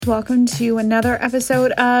Welcome to another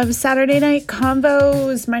episode of Saturday Night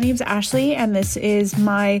Convos. My name's Ashley, and this is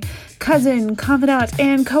my cousin, confidant,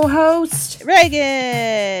 and co-host,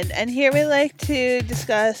 Reagan. And here we like to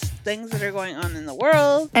discuss things that are going on in the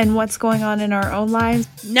world. And what's going on in our own lives.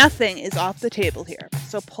 Nothing is off the table here.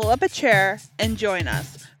 So pull up a chair and join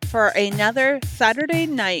us for another Saturday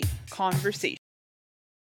night conversation.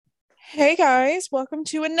 Hey guys, welcome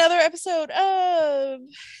to another episode of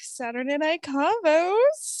Saturday Night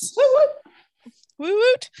Convos. Woo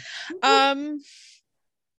woot.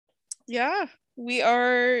 Yeah, we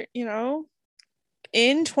are,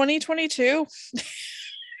 in 2022.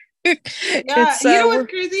 Yeah, it's, you know what's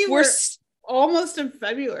crazy? We're almost in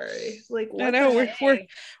February. Like, what? I know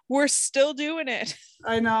we're still doing it.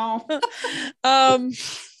 I know. I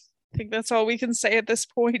think that's all we can say at this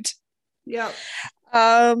point. Yep.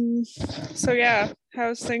 So yeah,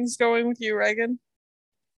 how's things going with you, Reagan?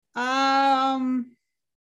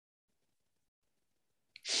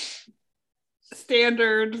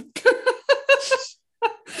 Standard.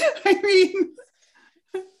 I mean,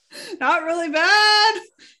 not really bad.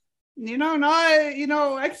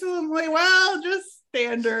 Not, excellently well, just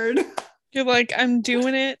standard. You're like, I'm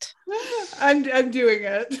doing it. I'm doing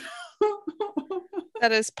it.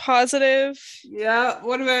 That is positive. Yeah.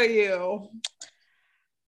 What about you?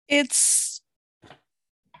 It's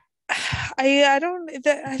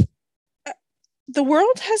the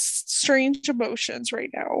world has strange emotions right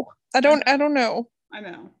now. I don't know. I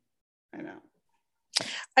know.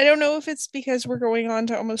 I don't know if it's because we're going on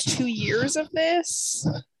to almost 2 years of this.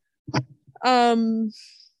 But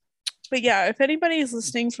yeah, if anybody is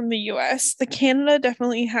listening from the US, the Canada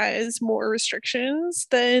definitely has more restrictions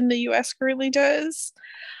than the US currently does.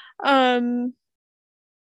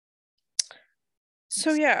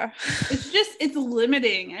 So yeah, it's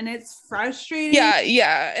limiting and it's frustrating.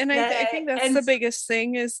 Yeah, and I think that's the biggest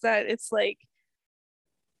thing is that it's like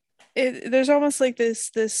there's almost like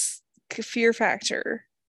this fear factor.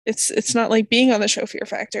 It's not like being on the show Fear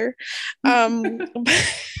Factor,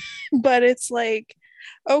 but it's like,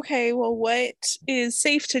 okay, well, what is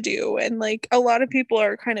safe to do? And like a lot of people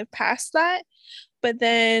are kind of past that, but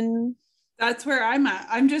then that's where I'm at.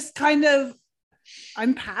 I'm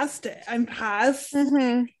past it. I'm past,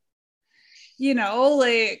 mm-hmm.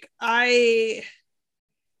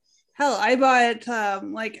 I bought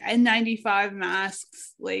like N95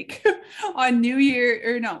 masks like on New Year,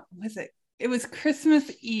 or no, it was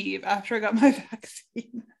Christmas Eve after I got my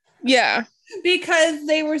vaccine. Yeah. Because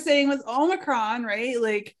they were saying with Omicron, right?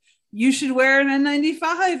 Like you should wear an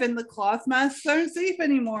N95 and the cloth masks aren't safe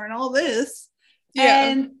anymore and all this. Yeah.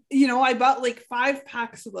 And, I bought like 5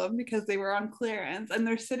 packs of them because they were on clearance and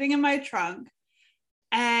they're sitting in my trunk.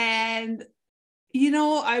 And,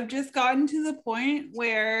 I've just gotten to the point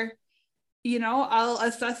where, I'll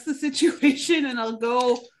assess the situation and I'll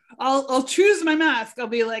choose my mask. I'll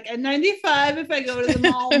be like a N95 if I go to the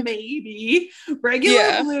mall, maybe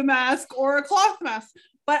regular blue mask or a cloth mask.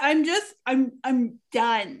 But I'm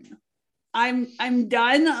done. I'm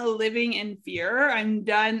done living in fear. I'm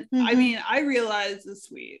done. Mm-hmm. I mean, I realized this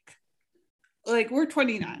week, like we're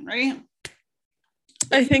 29, right?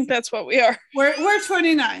 I think that's what we are. We're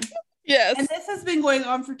 29. Yes. And this has been going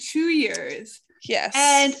on for 2 years. Yes.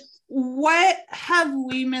 And what have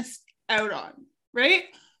we missed out on, right?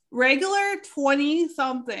 Regular 20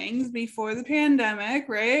 somethings before the pandemic,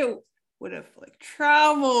 right? Would have like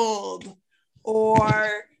traveled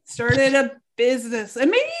or started a business,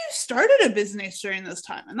 and maybe you started a business during this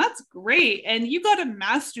time, and that's great, and you got a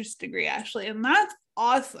master's degree, Ashley, and that's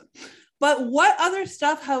awesome. But what other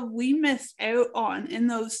stuff have we missed out on in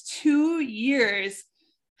those 2 years?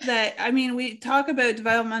 That, I mean, we talk about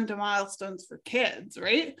developmental milestones for kids,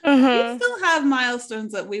 right? We still have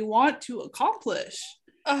milestones that we want to accomplish.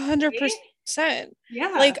 100%.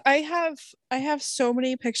 Yeah. Like I have so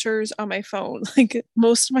many pictures on my phone. Like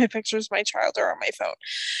most of my pictures of my child are on my phone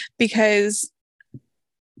because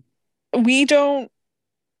we don't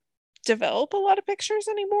develop a lot of pictures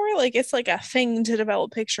anymore. Like it's like a thing to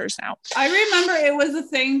develop pictures now. I remember it was a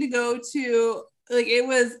thing to go to, like it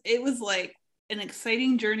was like an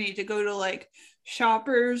exciting journey to go to like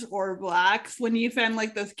Shoppers or Blacks when you found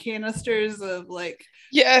like those canisters of like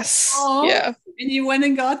yeah, and you went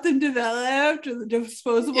and got them developed or the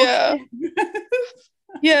disposable yeah.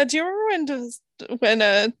 Do you remember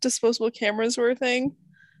when disposable cameras were a thing?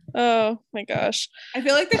 Oh my gosh, I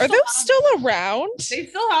feel like are those still around? They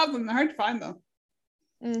still have them. They're hard to find though.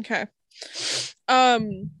 Okay.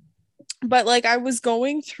 But like I was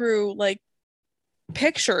going through like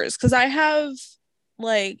pictures because I have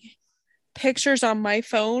like pictures on my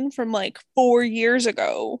phone from like 4 years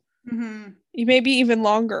ago maybe even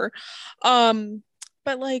longer.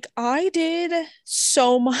 But like I did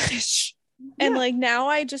so much. And like now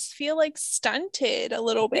I just feel like stunted a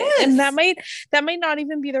little bit. Yes. And that might not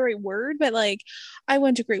even be the right word, but like I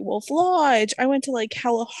went to Great Wolf Lodge. I went to like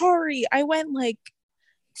Kalahari. I went like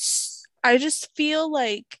I just feel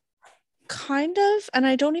like kind of, and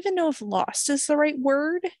I don't even know if lost is the right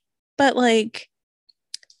word, but like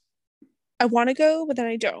I want to go, but then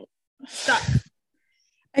I don't. Stuck.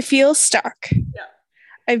 I feel stuck. Yeah.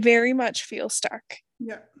 I very much feel stuck.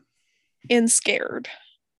 Yeah. And scared.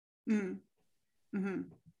 Mm-hmm.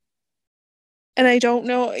 And I don't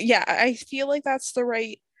know. Yeah, I feel like that's the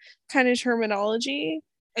right kind of terminology.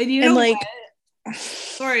 And you know like, what?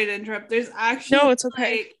 Sorry to interrupt. There's actually no, it's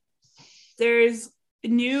okay. Like, there's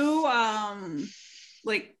new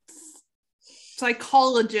like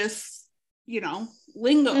psychologists, you know,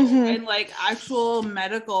 lingo and like actual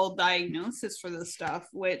medical diagnosis for this stuff,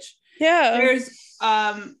 which there's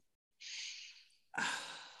I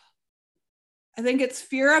think it's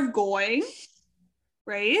fear of going,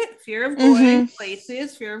 right? Fear of going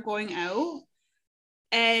places, fear of going out,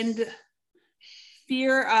 and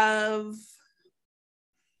fear of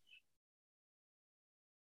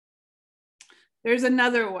there's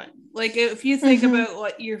another one. Like if you think about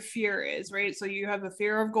what your fear is, right? So you have a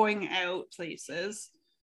fear of going out places,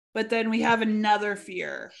 but then we have another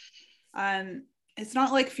fear. It's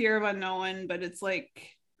not like fear of unknown, but it's like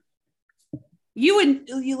you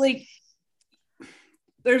like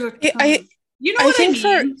there's a term. You know what I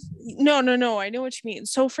mean? No, I know what you mean.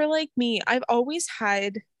 So for like me, I've always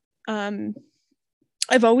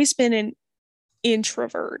been an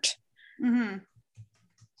introvert.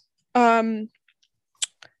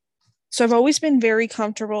 So I've always been very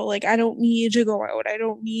comfortable. Like I don't need to go out. I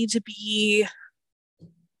don't need to be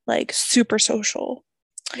like super social.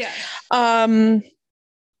 Yeah. And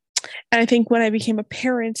I think when I became a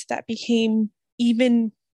parent, that became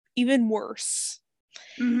even worse.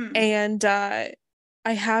 And I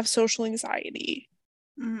have social anxiety.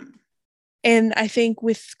 And I think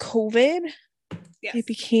with COVID, it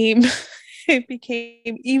became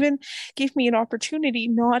even gave me an opportunity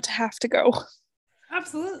not to have to go.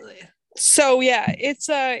 Absolutely. So yeah,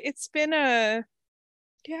 it's been a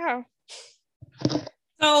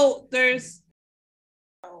So there's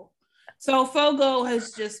FOGO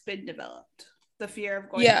has just been developed. The fear of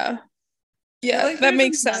going. Yeah, like that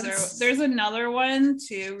makes sense. There's another one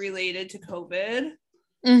too related to COVID.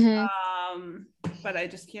 But I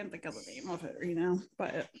just can't think of the name of it right now.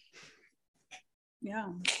 But yeah.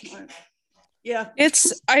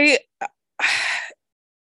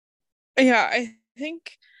 I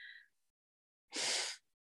think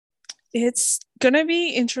it's gonna be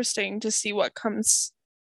interesting to see what comes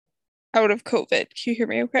out of COVID. Can you hear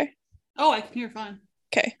me okay? Oh, I can hear fine.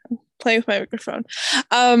 Okay, I'm playing with my microphone.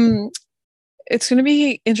 It's gonna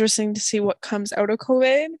be interesting to see what comes out of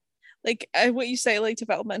COVID. Like what you say, like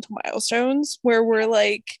developmental milestones, where we're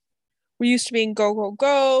used to being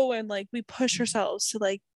go, and like we push ourselves to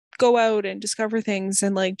like go out and discover things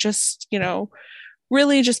and like just, you know,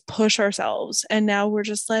 really just push ourselves. And now we're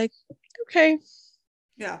just like, okay.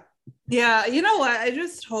 Yeah. You know what?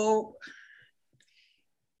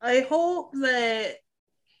 I hope that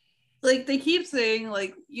like they keep saying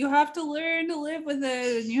like you have to learn to live with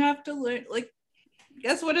it and you have to learn like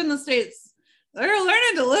guess what in the States they're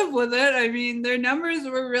learning to live with it. I mean their numbers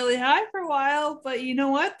were really high for a while, but you know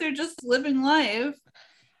what? They're just living life.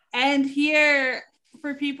 And here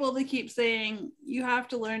for people to keep saying you have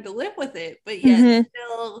to learn to live with it, but yet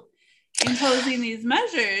still imposing these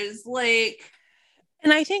measures like.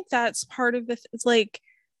 And I think that's part of it's like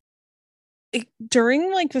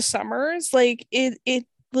during like the summers, like it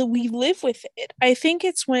we live with it. I think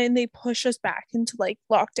it's when they push us back into like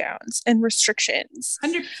lockdowns and restrictions.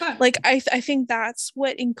 100%. Like I think that's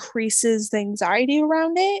what increases the anxiety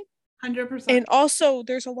around it. 100%. And also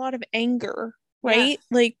there's a lot of anger, right?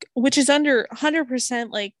 Like which is under 100%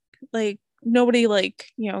 like nobody like,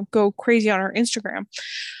 you know, go crazy on our Instagram.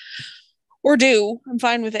 Or do. I'm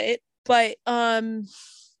fine with it. But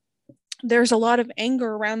there's a lot of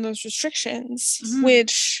anger around those restrictions,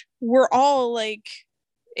 which we're all like,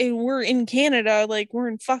 we're in Canada, like we're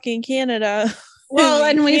in fucking Canada. Well,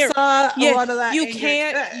 and we saw a lot of that.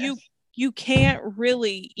 You can't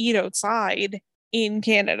really eat outside in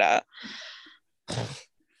Canada. Well,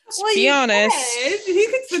 be honest. You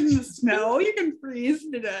can sit in the snow. You can freeze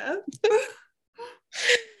to death.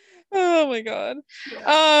 Oh my god.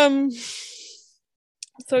 Yeah.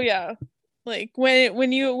 So yeah, like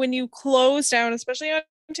when you close down, especially on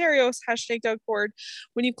Ontario's #DougFord,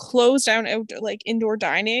 when you close down out like indoor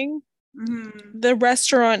dining, the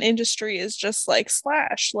restaurant industry is just like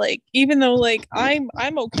slash. Like, even though like I'm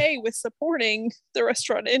okay with supporting the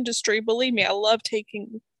restaurant industry, believe me, I love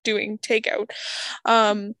doing takeout.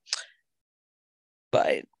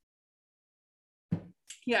 But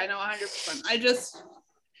yeah, no, 100%.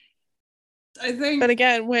 I think, but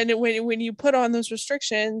again, when you put on those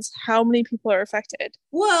restrictions, how many people are affected?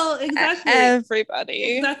 Well, exactly.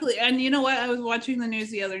 Everybody. Exactly. And you know what? I was watching the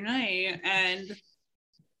news the other night, and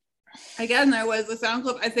again, there was a sound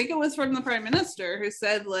clip. I think it was from the Prime Minister, who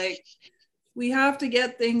said, like, we have to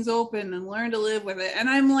get things open and learn to live with it. And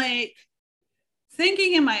I'm like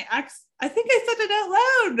thinking in my I think I said it out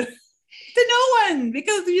loud to no one,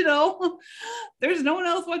 because there's no one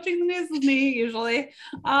else watching the news with me usually.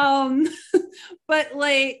 But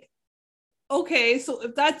like, okay, so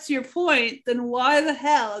if that's your point, then why the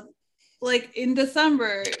hell, like in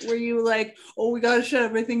December, were you like, oh, we gotta shut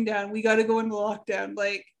everything down, we gotta go into lockdown?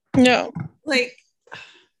 Like, no, like,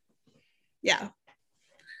 yeah,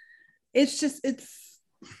 it's just it's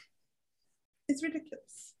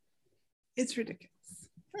ridiculous. It's ridiculous.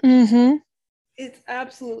 It's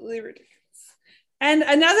absolutely ridiculous. And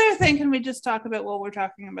another thing, can we just talk about while we're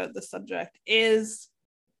talking about this subject, is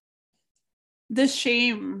the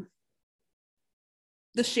shame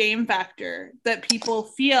factor that people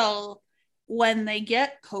feel when they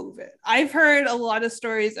get COVID. I've heard a lot of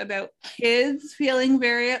stories about kids feeling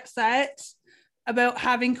very upset about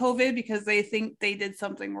having COVID because they think they did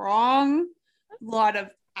something wrong. A lot of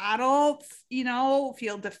adults,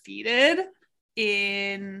 feel defeated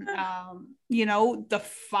in the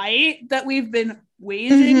fight that we've been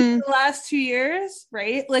waging for the last 2 years,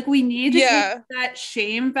 right? Like, we need to take that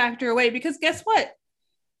shame factor away, because guess what?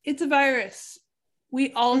 It's a virus.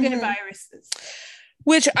 We all get viruses.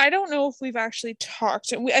 Which I don't know if we've actually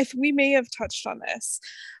talked. We may have touched on this,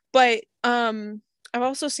 but I've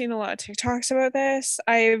also seen a lot of TikToks about this.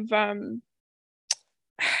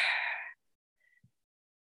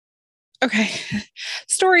 Okay,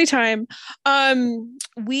 story time. I've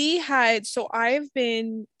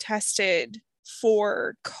been tested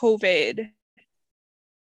for COVID.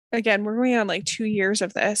 Again, we're going on like 2 years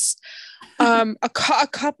of this. A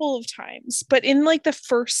couple of times, but in like the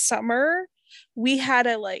first summer, we had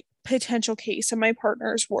a like potential case in my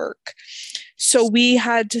partner's work, so we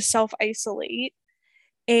had to self-isolate,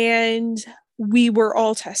 and we were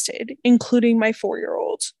all tested, including my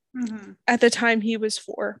 4-year-old. At the time, he was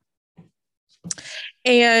 4.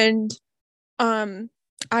 And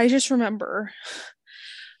I just remember,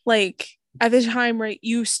 like, at the time, right,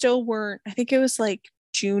 you still weren't, I think it was like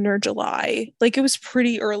June or July, like it was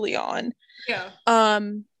pretty early on. Yeah.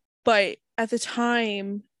 But at the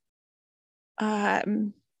time, I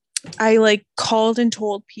like called and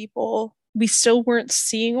told people. We still weren't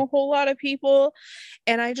seeing a whole lot of people.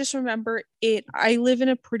 And I just remember I live in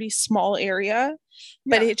a pretty small area,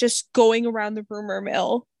 but it just going around the rumor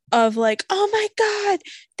mill of like, oh my God,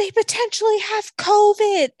 they potentially have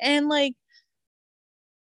COVID. And like,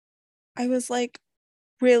 I was like,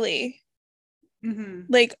 really?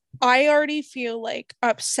 Like, I already feel like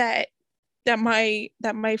upset that my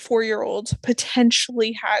 4-year-old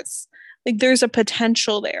potentially has, like, there's a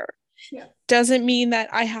potential there. Yeah. Doesn't mean that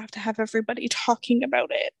I have to have everybody talking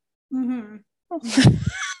about it.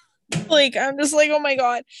 Like, I'm just like, oh my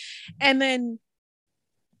God. And then,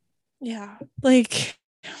 yeah, like,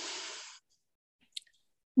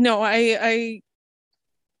 no, I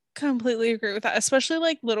completely agree with that, especially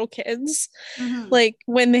like little kids, like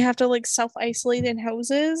when they have to like self-isolate in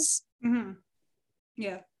houses.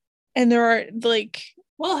 Yeah. And there are like,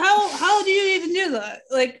 well, how do you even do that?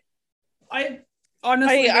 Like, I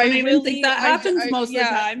honestly don't even think that happens most of the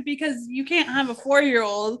time, because you can't have a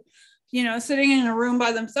 4-year-old sitting in a room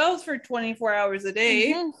by themselves for 24 hours a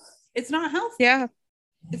day. It's not healthy. Yeah,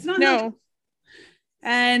 it's not healthy.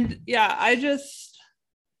 And yeah, I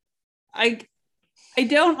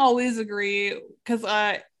don't always agree, because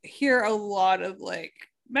I hear a lot of like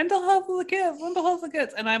mental health of the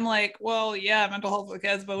kids, and I'm like, well, yeah, mental health of the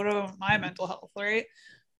kids, but what about my mental health, right?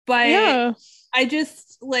 But yeah, I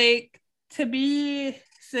just like to be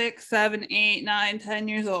 6, 7, 8, 9, 10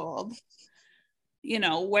 years old,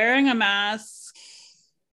 wearing a mask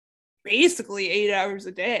basically 8 hours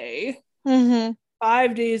a day,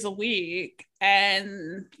 5 days a week,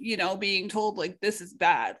 and being told like, this is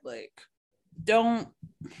bad, like, don't,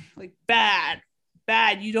 like, bad,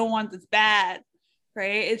 you don't want this, bad,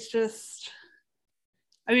 right? It's just,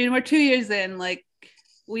 I mean, we're 2 years in, like,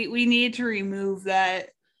 we need to remove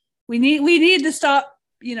that. We need to stop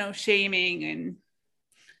shaming and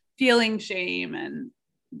feeling shame, and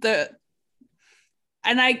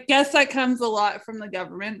And I guess that comes a lot from the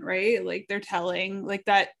government, right? Like they're telling, like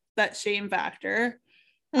that shame factor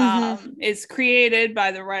is created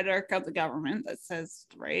by the rhetoric of the government that says,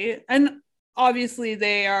 right? And obviously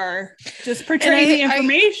they are just portraying the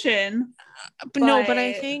information. But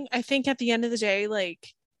I think at the end of the day, like,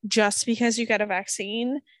 just because you get a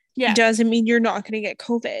vaccine doesn't mean you're not going to get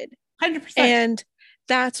COVID. 100%. And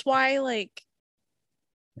that's why, like,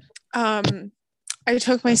 I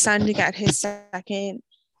took my son to get his second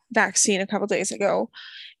vaccine a couple days ago.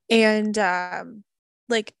 And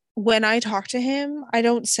like, when I talk to him, I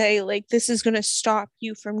don't say, like, this is going to stop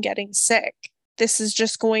you from getting sick. This is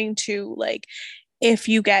just going to, like, if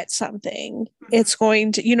you get something, it's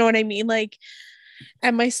going to, you know what I mean? Like,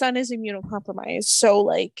 and my son is immunocompromised. So,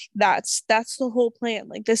 like, that's the whole plan.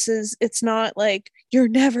 Like, it's not like you're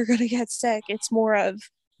never going to get sick. It's more of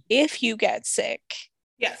if you get sick.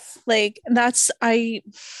 Yes. Like, the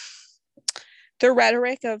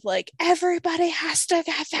rhetoric of, like, everybody has to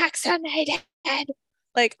get vaccinated.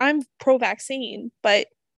 Like, I'm pro-vaccine, but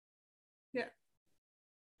yeah.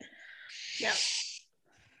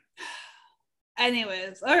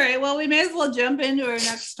 Anyways, all right. Well, we may as well jump into our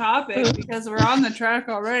next topic because we're on the track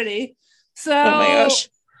already. So, oh my gosh,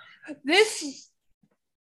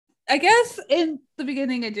 I guess in the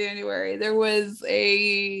beginning of January, there was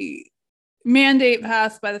a mandate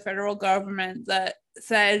passed by the federal government that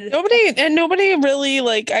said nobody really,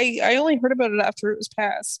 like, I only heard about it after it was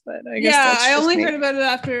passed, but I guess I only heard about it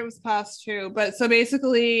after it was passed too. But so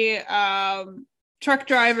basically, truck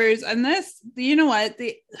drivers, and this, you know what,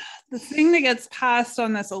 the thing that gets passed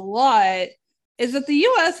on this a lot is that the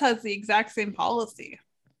US has the exact same policy.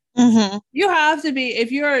 You have to be,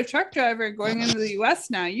 if you're a truck driver going into the US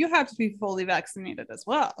now, you have to be fully vaccinated as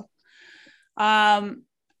well.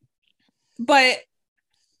 But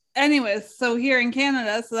anyways, so here in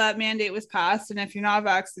Canada, so that mandate was passed, and if you're not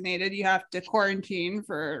vaccinated, you have to quarantine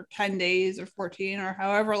for 10 days or 14 or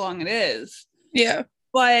however long it is. Yeah.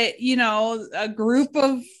 But, you know, a group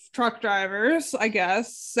of truck drivers, I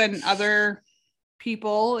guess, and other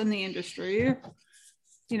people in the industry,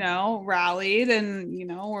 you know, rallied and, you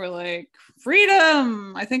know, were like,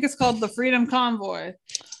 freedom. I think it's called the Freedom Convoy.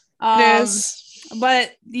 It is.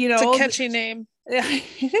 But, you know, it's a catchy name. Yeah,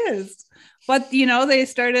 it is. But, you know, they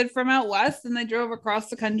started from out west and they drove across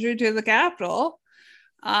the country to the capital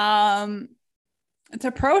to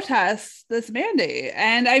protest this mandate.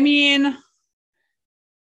 And I mean,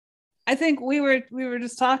 I think we were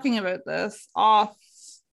just talking about this offline,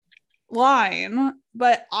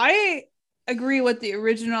 but I agree with the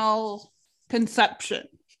original conception.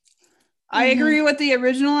 I agree with the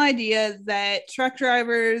original idea that truck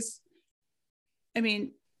drivers, I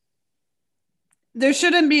mean, there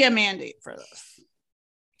shouldn't be a mandate for this.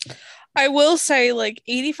 I will say, like,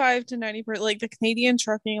 85 to 90%, like, the Canadian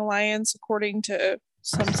Trucking Alliance, according to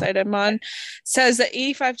some site I'm on, says that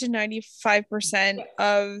 85 to 95%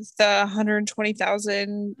 of the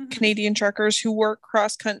 120,000 Canadian truckers who work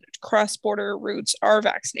cross-border routes are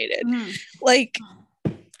vaccinated. Like,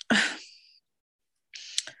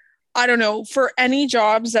 I don't know, for any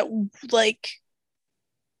jobs that, like,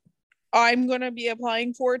 I'm going to be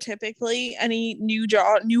applying for, typically any new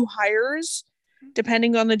hires,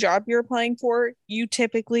 depending on the job you're applying for, you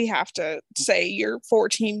typically have to say you're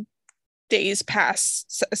 14 days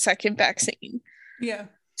past a second vaccine. Yeah.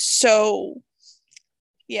 So,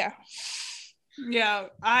 yeah. Yeah,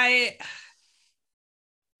 I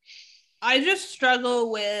just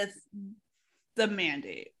struggle with the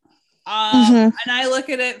mandate. And I look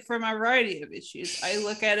at it from a variety of issues. I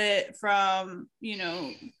look at it from, you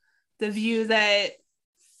know, the view that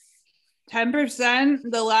 10%,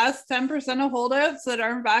 the last 10% of holdouts that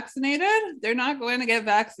aren't vaccinated, they're not going to get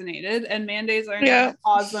vaccinated, and mandates aren't going to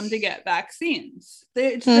cause them to get vaccines.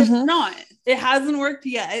 It's just not. It hasn't worked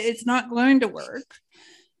yet. It's not going to work.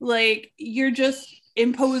 Like, you're just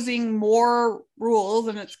imposing more rules,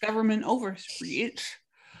 and it's government overreach,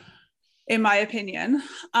 in my opinion.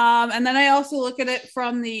 And then I also look at it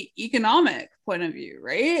from the economic point of view,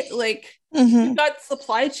 right? Like, you've got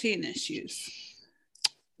supply chain issues.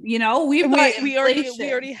 You know, we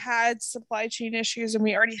already had supply chain issues, and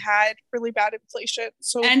we already had really bad inflation.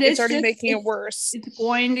 So it's already making it worse. It's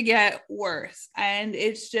going to get worse. And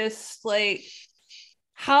it's just like,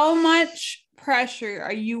 how much pressure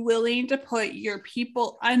are you willing to put your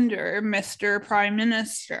people under, Mr. Prime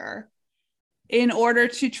Minister, in order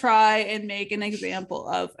to try and make an example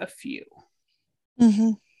of a few?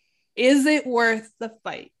 Is it worth the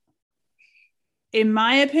fight? In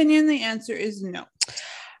my opinion, the answer is no.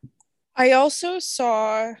 I also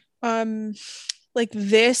saw like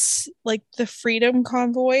the Freedom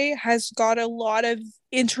Convoy has got a lot of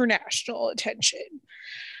international attention.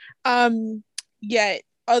 Yet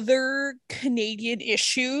other Canadian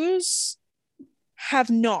issues have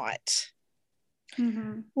not.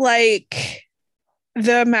 Mm-hmm. Like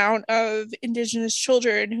the amount of Indigenous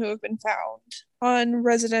children who have been found on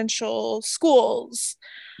residential schools,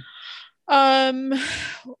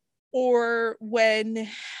 or when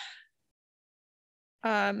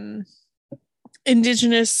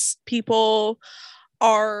Indigenous people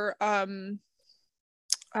are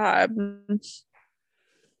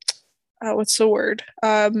what's the word,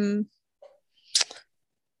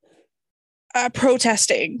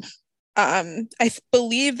 protesting. I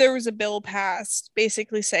believe there was a bill passed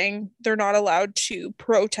basically saying they're not allowed to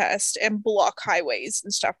protest and block highways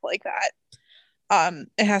and stuff like that.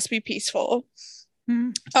 It has to be peaceful.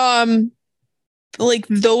 Mm-hmm. Like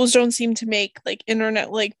those don't seem to make like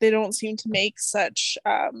internet, like they don't seem to make such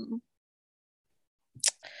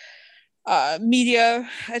media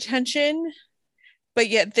attention, but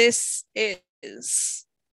yet this is.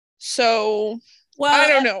 So well, I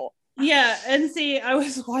don't know. Yeah, and see, I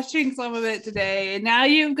was watching some of it today, and now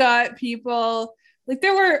you've got people like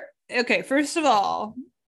there were. Okay, first of all,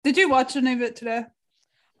 did you watch any of it today?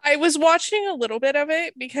 I was watching a little bit of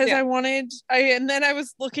it because Yeah. and then I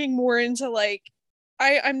was looking more into like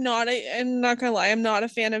I'm not gonna lie, I'm not a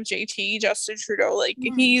fan of JT, Justin Trudeau. Like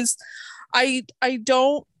he's I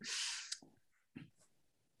don't,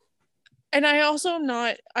 and I also am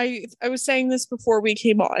not, I was saying this before we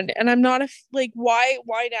came on, and I'm not like why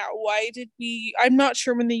now? I'm not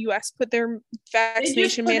sure when the US put their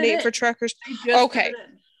vaccination mandate for truckers. Okay.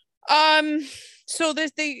 So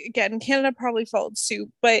they again, Canada probably followed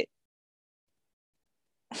suit, but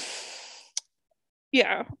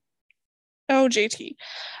yeah. Oh, JT.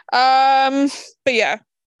 But yeah,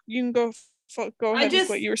 you can go ahead with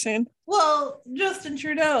what you were saying. Well, Justin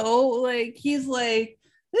Trudeau, like he's like,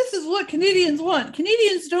 this is what Canadians want.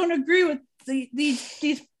 Canadians don't agree with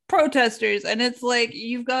these protesters, and it's like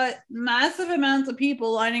you've got massive amounts of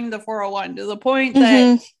people lining the 401 to the point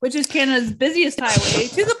that, which is Canada's busiest highway,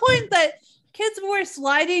 to the point that kids were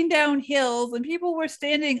sliding down hills and people were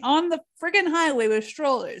standing on the friggin' highway with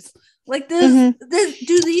strollers. Like do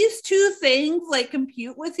these two things like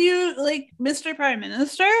compute with you, like Mr. Prime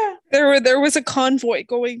Minister? There was a convoy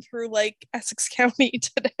going through like Essex County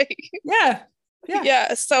today. Yeah.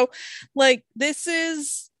 So like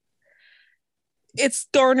it's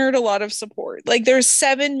garnered a lot of support. Like there's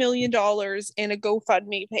 $7 million in a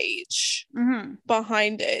GoFundMe page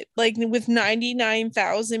behind it, like with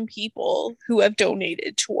 99,000 people who have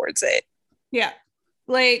donated towards it. Yeah.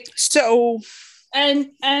 Like so, and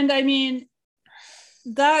I mean,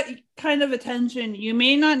 that kind of attention, you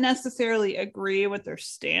may not necessarily agree with their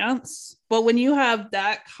stance, but when you have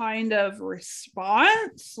that kind of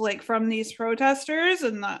response, like from these protesters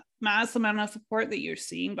and that mass amount of support that you're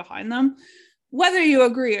seeing behind them, whether you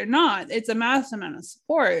agree or not, it's a mass amount of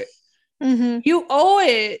support. You owe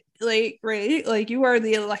it, like, right? Like you are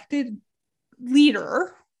the elected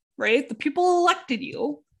leader, right? The people elected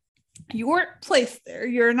you. You weren't placed there.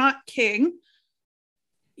 You're not king.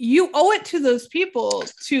 You owe it to those people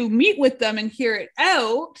to meet with them and hear it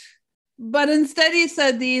out. But instead he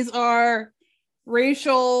said these are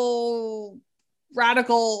racial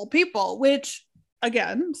radical people, which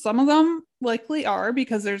again, some of them likely are,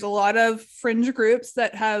 because there's a lot of fringe groups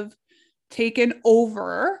that have taken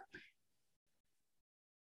over.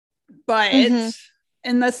 But in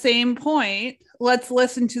the same point, let's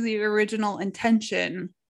listen to the original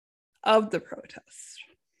intention of the protest.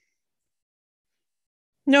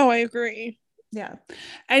 No, I agree. Yeah.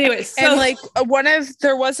 Anyways, so and like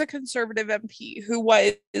there was a Conservative MP who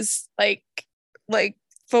was like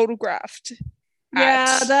photographed.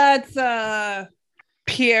 Yeah, that's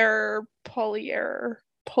Pierre Poilievre.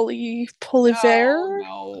 No,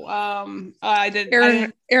 I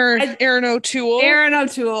didn't. Aaron O'Toole. Aaron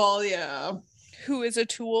O'Toole, yeah. Who is a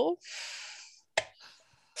tool?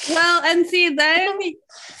 Well, and see, then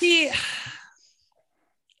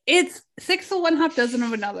it's 6 of one, half dozen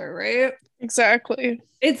of another, right? Exactly.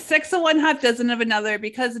 It's 6 of one, half dozen of another,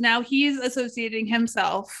 because now he's associating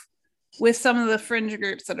himself with some of the fringe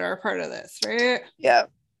groups that are a part of this, right? Yeah.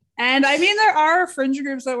 And I mean, there are fringe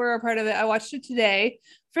groups that were a part of it. I watched it today.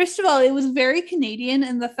 First of all, it was very Canadian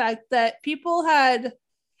in the fact that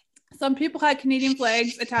some people had Canadian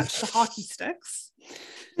flags attached to hockey sticks.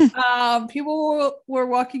 People were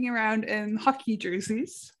walking around in hockey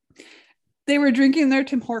jerseys. They were drinking their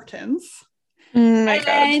Tim Hortons.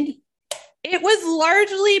 And it was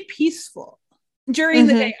largely peaceful during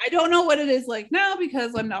the day. I don't know what it is like now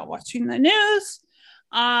because I'm not watching the news.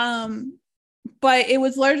 but it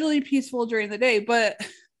was largely peaceful during the day. But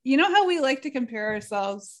you know how we like to compare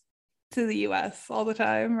ourselves to the US all the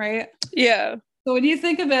time, right? Yeah. So when you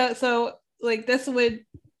think about, so like this would,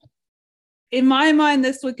 in my mind,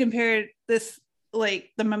 this would compare this, like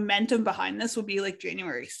the momentum behind this would be like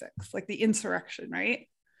January 6th, like the insurrection, right?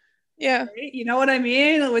 Yeah. Right? You know what I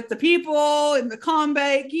mean? With the people in the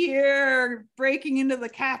combat gear breaking into the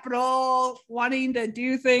Capitol, wanting to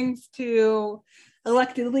do things to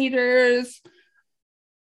elected leaders.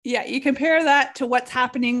 Yeah, you compare that to what's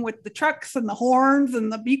happening with the trucks and the horns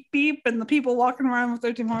and the beep beep and the people walking around with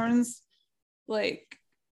 13 horns. Like,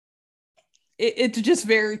 it's just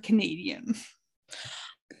very Canadian.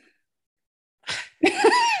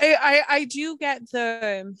 I do get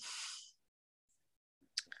the,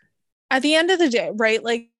 at the end of the day, right?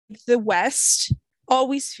 Like the West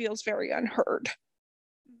always feels very unheard,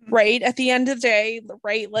 right? At the end of the day,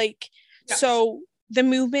 right? Like, yes. So the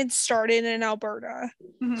movement started in Alberta,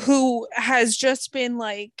 who has just been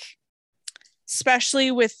like,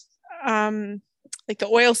 especially with like the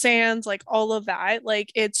oil sands, like all of that,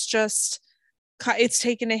 like it's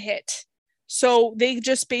taken a hit. So they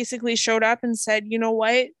just basically showed up and said, you know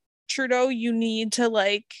what, Trudeau, you need to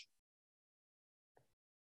like,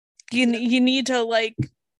 you need to like,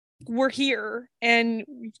 we're here and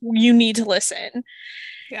you need to listen.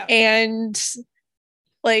 Yeah. And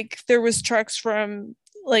like there was trucks from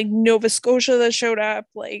like Nova Scotia that showed up,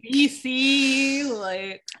 like BC,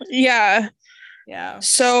 like yeah.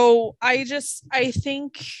 So I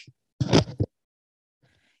think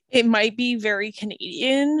it might be very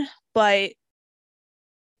Canadian, but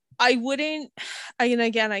and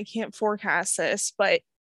again, I can't forecast this, but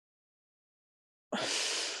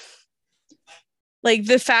like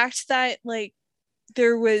the fact that like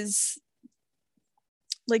there was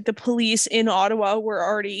like the police in Ottawa were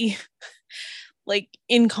already like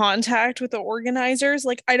in contact with the organizers,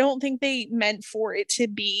 like I don't think they meant for it to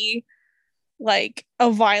be like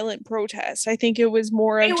a violent protest. I think it was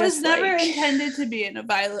more of, it was never intended to be in a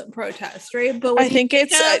violent protest, right? But I think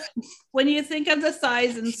when you think of the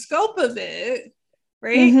size and scope of it,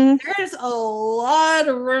 right, there's a lot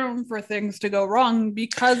of room for things to go wrong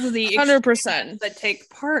because of the 100% that take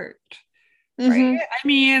part, right? I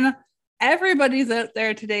mean, everybody's out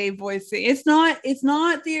there today voicing it's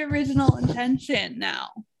not the original intention now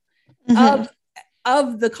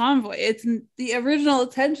of the convoy. It's the original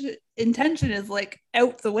intention is like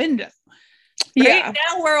out the window, right? Yeah.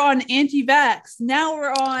 Now we're on anti-vax, now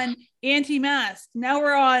we're on anti-mask, now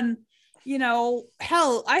we're on, you know,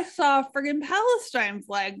 hell, I saw a friggin' Palestine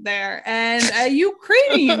flag there and a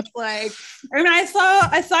Ukrainian flag. I mean, I saw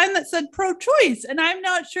a sign that said pro-choice, and I'm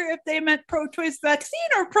not sure if they meant pro-choice vaccine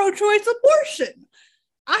or pro-choice abortion.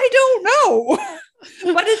 I don't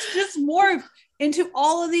know. But it's just morphed into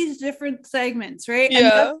all of these different segments, right? Yeah.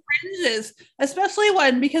 And the fringes, especially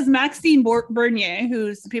because Maxime Bernier,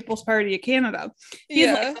 who's the People's Party of Canada,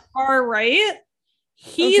 he's like the far right.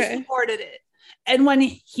 He supported it. And when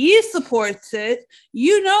he supports it,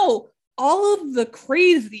 you know, all of the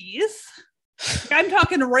crazies, I'm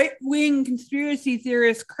talking right-wing conspiracy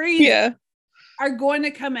theorist crazies, are going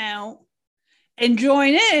to come out and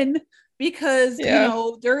join in because, you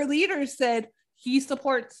know, their leaders said he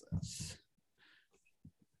supports us.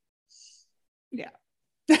 Yeah.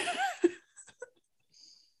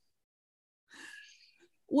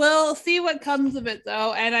 We'll see what comes of it,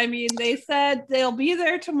 though. And I mean, they said they'll be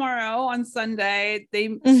there tomorrow on Sunday.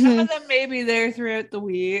 Some of them may be there throughout the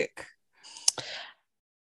week.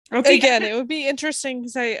 Okay. Again, it would be interesting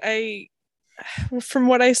because I from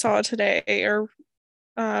what I saw today or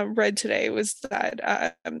read today was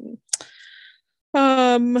that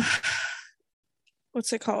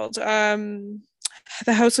what's it called?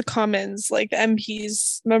 The House of Commons, like the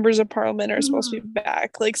MPs, members of Parliament, are supposed to be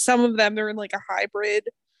back. Like some of them, they're in like a hybrid,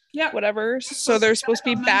 whatever. So they're supposed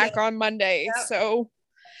to be back on Monday. Yep. So,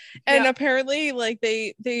 and apparently, like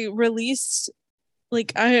they released,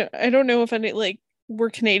 like I don't know if any, like we're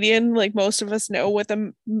Canadian, like most of us know what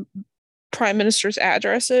the Prime Minister's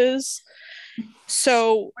address is.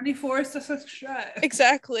 So 24 Sussex Drive.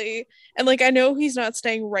 Exactly, and like I know he's not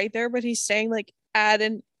staying right there, but he's staying like at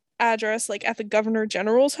an address like at the Governor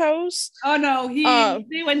General's house. Oh no,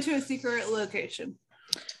 they went to a secret location.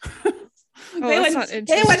 That's not interesting.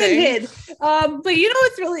 They went and hid. But you know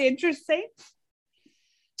what's really interesting?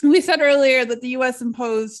 We said earlier that the US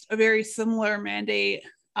imposed a very similar mandate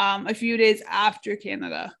a few days after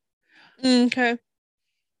Canada. Okay.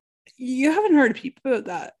 You haven't heard a peep about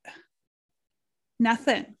that.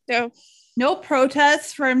 Nothing. No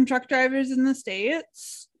protests from truck drivers in the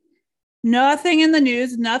States. Nothing in the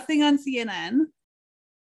news, nothing on CNN.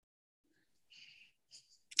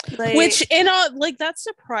 Which like that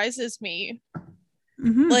surprises me.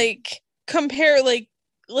 Mm-hmm. Like compare like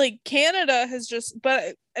Canada has just,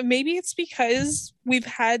 but maybe it's because we've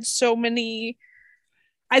had so many.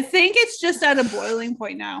 I think it's just at a boiling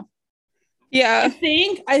point now. Yeah.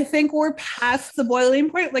 I think we're past the boiling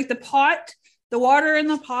point. Like the water in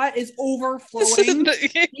the pot is overflowing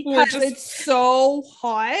because it's so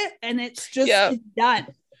hot and it's done.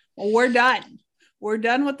 Well, we're done. We're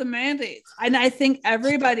done with the mandates. And I think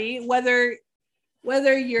everybody, whether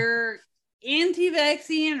you're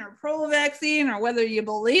anti-vaccine or pro-vaccine or whether you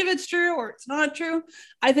believe it's true or it's not true,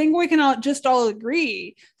 I think we can all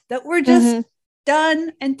agree that we're just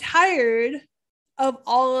done and tired of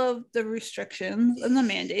all of the restrictions and the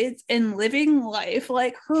mandates and living life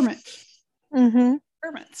like hermits.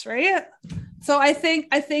 Hermits, right? So I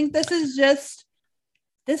think this is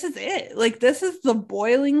it. Like, this is the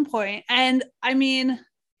boiling point. And I mean,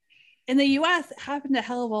 in the US, it happened a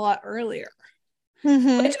hell of a lot earlier.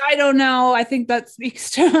 Which I don't know. I think that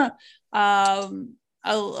speaks to a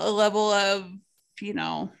level of,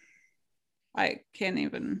 I can't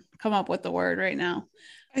even come up with the word right now.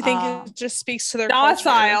 I think it just speaks to their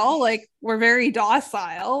docile culture. Like, we're very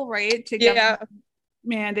docile, right, to government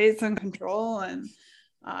mandates and control and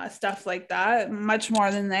stuff like that, much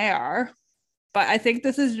more than they are. But I think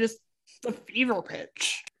this is just the fever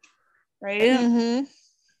pitch, right?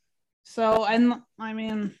 So, and I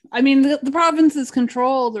mean the provinces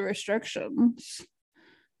control the restrictions,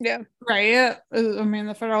 right? I mean,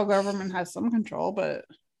 the federal government has some control, but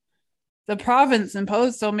the province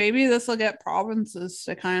imposed. So maybe this will get provinces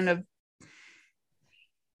to kind of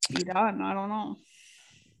be done. I don't know.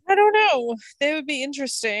 They would be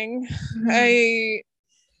interesting. I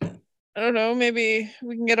don't know. Maybe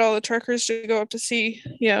we can get all the truckers to go up to see,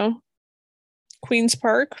 Queen's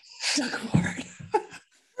Park.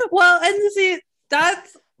 Well, and see,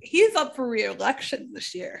 he's up for re-election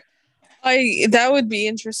this year. That would be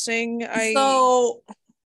interesting. Sorry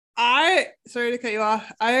to cut you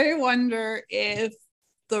off. I wonder if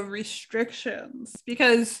the restrictions,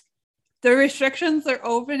 because the restrictions they're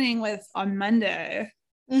opening with on Monday,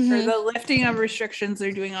 or the lifting of restrictions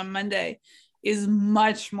they're doing on Monday, is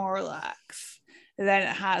much more relaxed than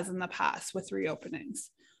it has in the past with reopenings.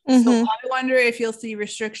 So I wonder if you'll see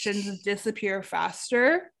restrictions disappear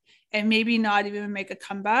faster and maybe not even make a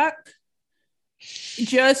comeback,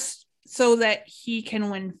 just so that he can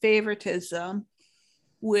win favoritism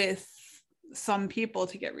with some people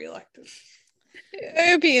to get reelected.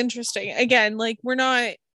 It would be interesting. Again, like,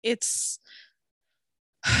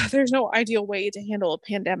 there's no ideal way to handle a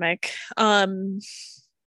pandemic. But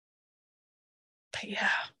yeah.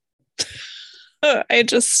 I'm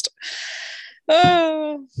just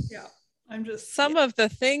some of the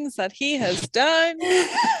things that he has done.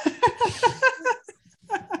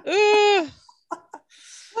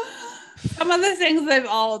 Some of the things they've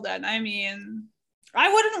all done. I mean,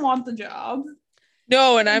 I wouldn't want the job.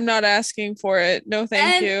 No, and I'm not asking for it. No,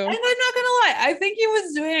 thank you. And I'm not gonna lie, I think he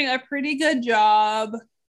was doing a pretty good job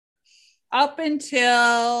up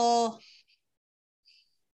until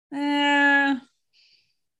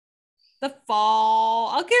the fall.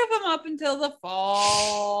 I'll give him up until the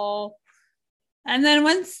fall. And then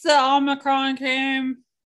once the Omicron came,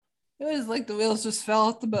 it was like the wheels just fell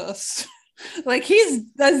off the bus. Like, he's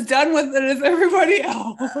as done with it as everybody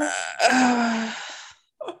else.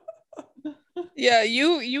 Yeah,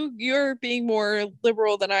 you're being more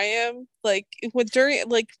liberal than I am. Like, during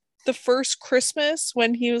like the first Christmas,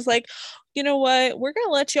 when he was like, you know what, we're gonna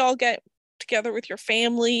let y'all get together with your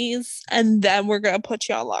families and then we're gonna put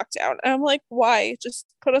you on lockdown. And I'm like, why? Just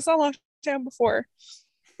put us on lockdown before.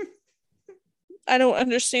 I don't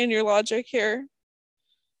understand your logic here.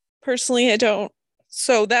 Personally, I don't.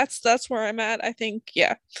 So that's where I'm at. I think,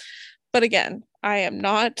 yeah. But again, I am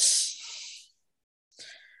not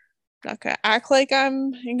gonna act like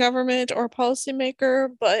I'm in government or a policymaker,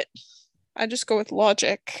 but I just go with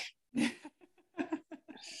logic.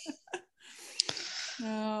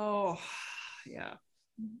 Oh, yeah.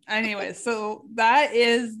 Anyway, so that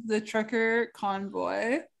is the trucker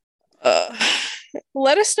convoy.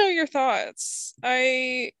 Let us know your thoughts.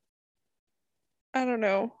 I don't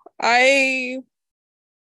know.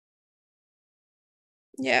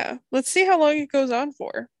 Yeah, let's see how long it goes on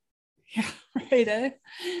for. Yeah, right.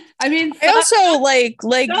 I mean, I also like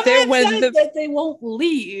there when that they won't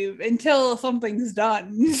leave until something's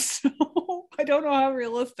done. So I don't know how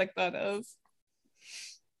realistic that is.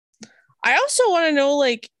 I also want to know,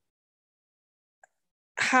 like,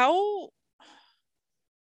 how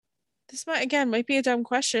this might be a dumb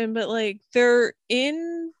question, but like, they're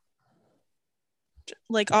in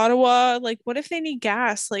like Ottawa, like what if they need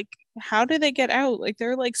gas? Like how do they get out? Like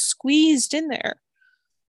they're like squeezed in there.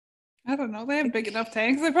 I don't know. They have big enough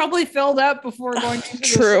tanks. They probably filled up before going into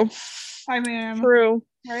True. I mean, true.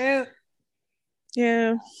 Right?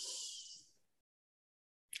 Yeah.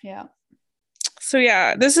 Yeah. So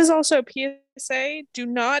yeah, this is also a PSA. Do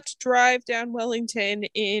not drive down Wellington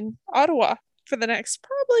in Ottawa for the next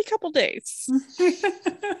probably couple days.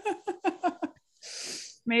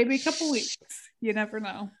 Maybe a couple weeks. You never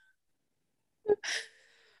know.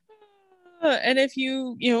 And if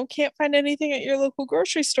you can't find anything at your local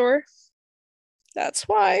grocery store, that's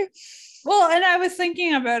why. Well, and I was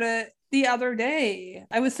thinking about it the other day.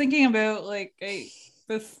 I was thinking about like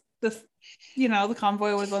this the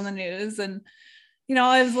convoy was on the news, and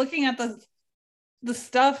I was looking at the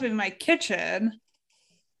stuff in my kitchen,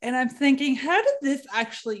 and I'm thinking, how did this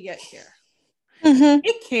actually get here? Mm-hmm.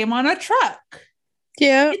 It came on a truck.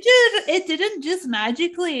 Yeah. It didn't just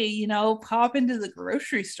magically, pop into the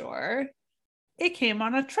grocery store. It came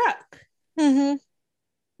on a truck. Mm-hmm.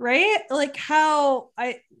 Right? Like how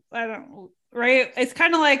I don't know, right? It's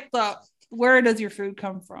kind of like the where does your food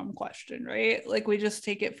come from question, right? Like we just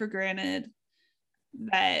take it for granted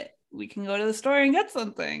that we can go to the store and get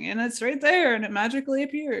something and it's right there and it magically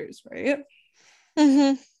appears, right?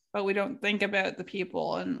 Mm-hmm. But we don't think about the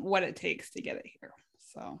people and what it takes to get it here.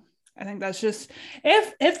 So I think that's just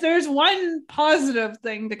if there's one positive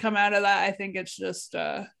thing to come out of that, I think it's just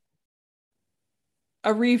a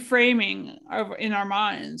reframing in our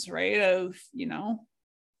minds, right? Of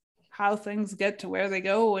how things get to where they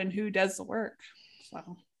go and who does the work.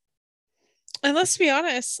 So, and let's be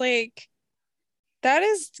honest, like that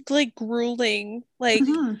is like grueling, like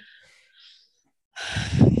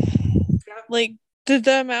like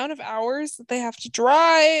the amount of hours that they have to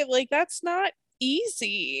drive, like that's not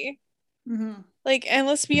easy. Like, and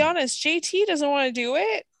let's be honest, JT doesn't want to do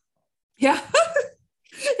it. Yeah.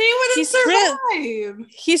 He wouldn't survive.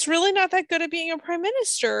 He's really not that good at being a prime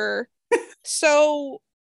minister. So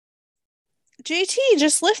JT,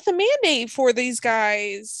 just lift the mandate for these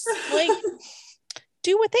guys. Like,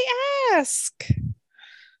 do what they ask.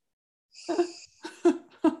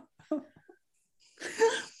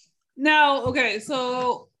 Now, okay,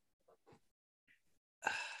 so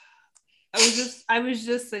I was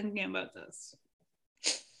just thinking about this.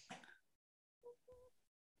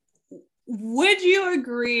 Would you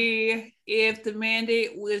agree if the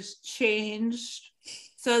mandate was changed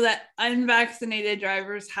so that unvaccinated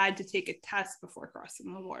drivers had to take a test before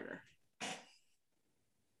crossing the border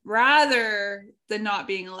rather than not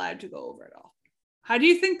being allowed to go over at all? How do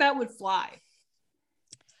you think that would fly?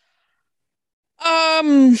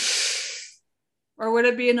 Or would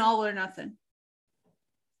it be an all or nothing?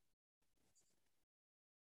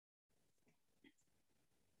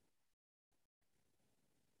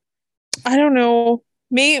 I don't know.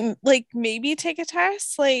 Maybe take a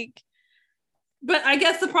test, like. But I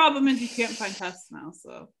guess the problem is you can't find tests now,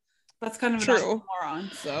 so that's kind of true.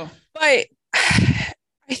 Moron. So, but I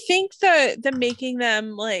think the making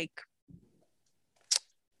them like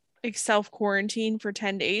self quarantine for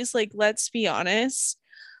 10 days, like let's be honest.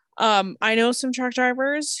 I know some truck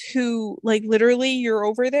drivers who like literally you're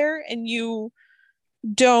over there and you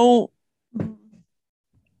don't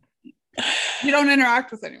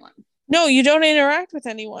interact with anyone. No, you don't interact with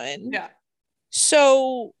anyone. Yeah.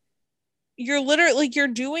 So you're literally like you're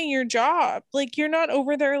doing your job. Like you're not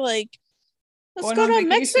over there like let's go to a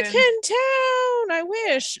Mexican town. I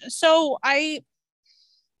wish. So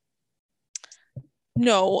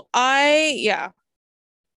yeah.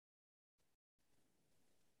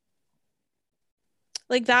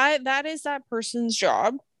 Like that is that person's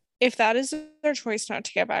job. If that is their choice not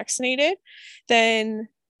to get vaccinated, then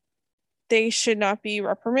they should not be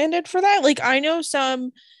reprimanded for that. Like I know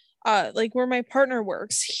some like where my partner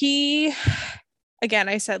works, he again,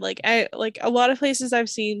 I said like a lot of places I've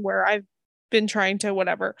seen where I've been trying to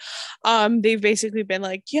whatever, they've basically been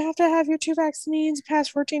like you have to have your 2 vaccines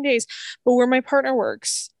past 14 days. But where my partner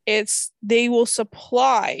works, it's they will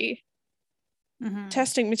supply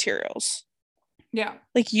testing materials. Yeah.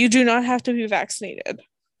 Like you do not have to be vaccinated.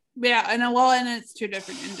 Yeah, and it's 2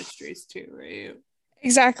 different industries too, right?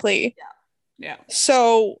 Exactly. Yeah.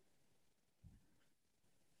 So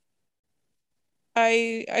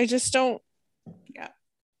I just don't. Yeah.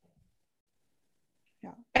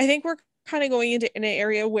 I think we're kind of going into an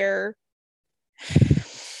area where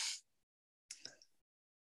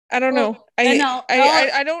I don't know.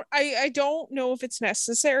 I don't know if it's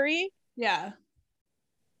necessary. Yeah.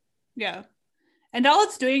 Yeah. And all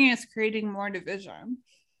it's doing is creating more division.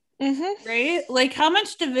 Mm-hmm. Right? Like how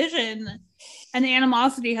much division And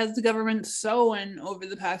animosity has the government sown over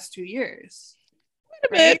the past 2 years.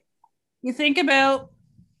 Right? You think about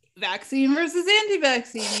vaccine versus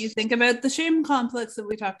anti-vaccine. You think about the shame complex that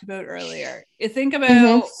we talked about earlier. You think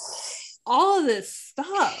about all of this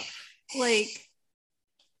stuff. Like,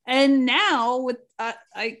 and now with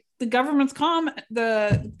the government's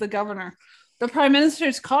the prime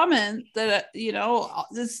minister's comment that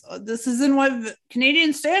this isn't what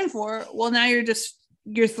Canadians stand for. Well, now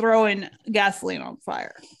you're throwing gasoline on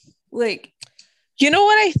fire. Like, you know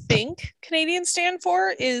what I think Canadians stand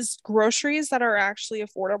for is groceries that are actually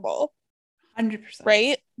affordable. 100%.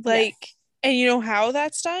 Right? Like, yes. And you know how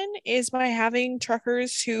that's done is by having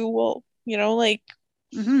truckers who will, like,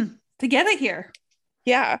 to get it here.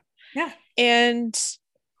 Yeah. Yeah. And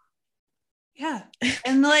yeah.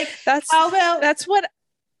 And like, how about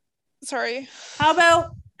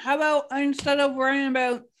instead of worrying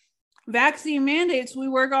about vaccine mandates, we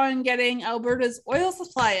work on getting Alberta's oil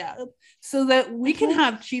supply up so that we can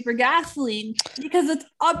have cheaper gasoline, because it's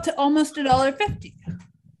up to almost $1.50.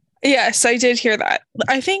 Yes, I did hear that.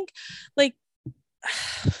 I think, like,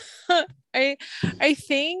 I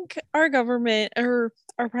think our government or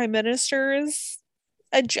our prime minister's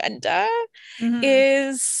agenda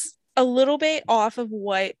is a little bit off of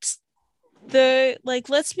what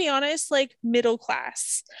let's be honest, like, middle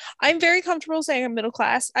class. I'm very comfortable saying I'm middle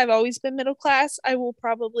class. I've always been middle class. I will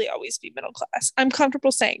probably always be middle class. I'm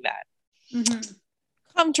comfortable saying that.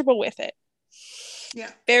 Comfortable with it. Yeah.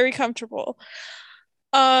 Very comfortable.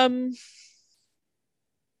 But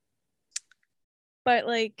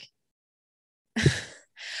like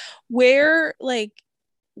where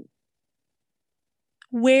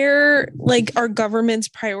our government's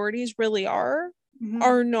priorities really are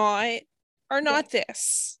not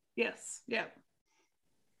this. Yes. Yeah.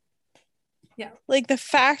 Yeah. Like, the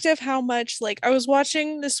fact of how much, like, I was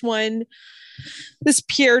watching this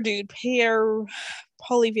Pierre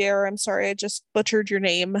Poilievre, I'm sorry, I just butchered your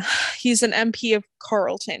name. He's an MP of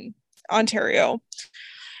Carleton, Ontario.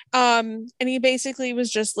 And he basically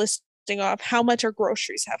was just listing off how much our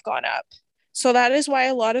groceries have gone up. So that is why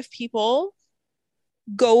a lot of people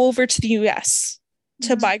go over to the US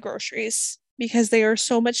to buy groceries, because they are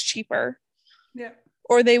so much cheaper. Yeah.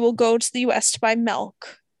 Or they will go to the US to buy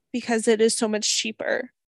milk because it is so much cheaper.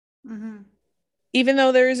 Even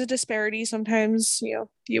though there is a disparity, sometimes, the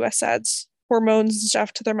US adds hormones and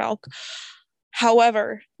stuff to their milk.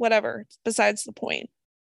 However, whatever, besides the point.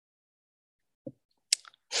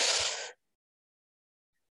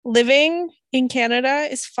 Living in Canada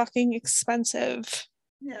is fucking expensive.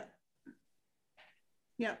 Yeah.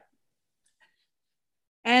 Yeah.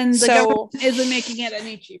 And the government isn't making it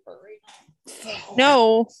any cheaper right now.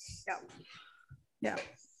 No. Yeah. Yeah.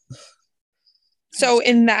 So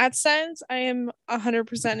in that sense, I am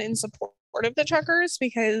 100% in support of the truckers,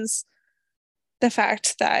 because the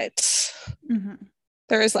fact that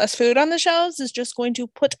there is less food on the shelves is just going to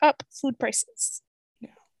put up food prices. Yeah.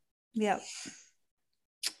 Yeah.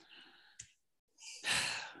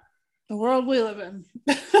 The world we live in.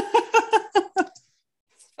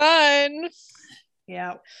 Fun.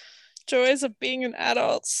 Yeah. Joys of being an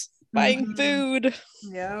adult. Buying food.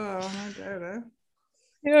 Yeah.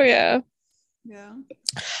 Oh yeah. Yeah.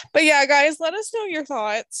 But yeah, guys, let us know your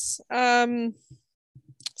thoughts.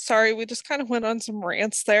 Sorry, we just kind of went on some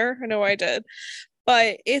rants there. I know I did.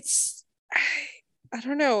 But I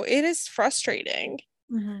don't know. It is frustrating.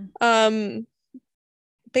 But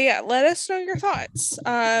yeah, let us know your thoughts.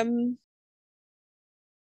 I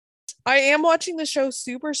am watching the show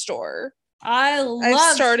Superstore. I've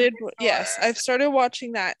started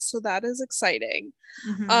watching that, so that is exciting.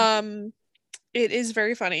 It is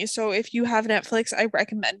very funny. So if you have Netflix, I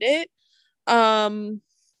recommend it. I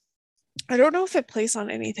don't know if it plays on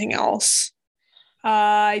anything else.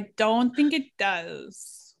 I don't think it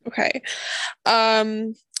does. Okay.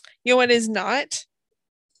 You know what is not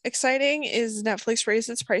exciting is Netflix raised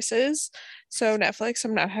its prices. So Netflix,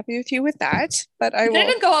 I'm not happy with you with that, but it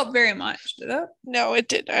didn't go up very much, did it? No, it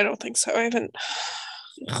didn't. I don't think so. I haven't.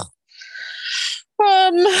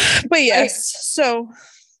 But yes. So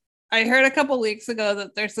I heard a couple weeks ago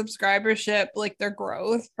that their subscribership, like their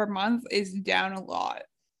growth per month, is down a lot.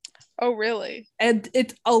 Oh, really? And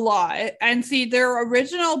it's a lot. And see, their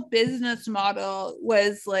original business model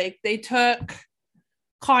was like they took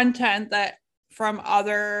content that from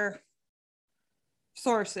other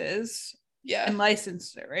sources and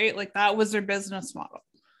licensed it, right? Like that was their business model.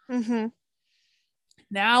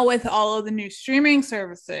 Now with all of the new streaming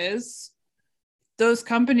services, those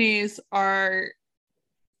companies are,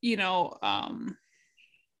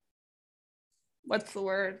 what's the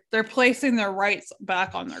word? They're placing their rights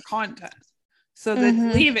back on their content. So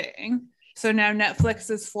that's leaving. So now Netflix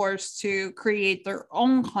is forced to create their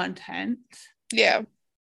own content. Yeah.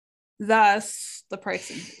 Thus, the price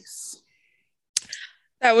increase.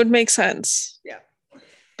 That would make sense. Yeah.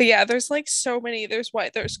 But yeah, there's like so many. There's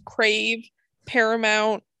Crave,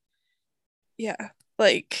 Paramount. Yeah.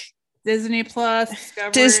 Like Disney Plus,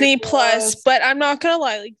 Disney Plus. But I'm not gonna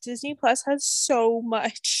lie, like Disney Plus has so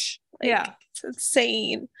much. Like, yeah. It's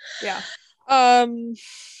insane. Yeah.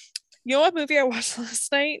 You know what movie I watched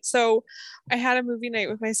last night? So I had a movie night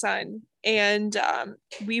with my son and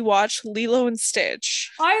we watched Lilo and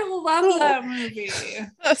Stitch. I love that movie.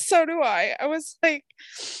 So do I. I was like,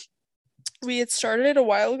 we had started it a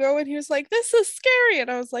while ago and he was like, this is scary. And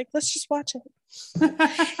I was like, let's just watch it.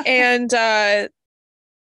 And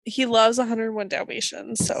he loves 101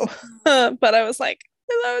 Dalmatians. So, but I was like,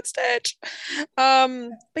 Lilo and Stitch.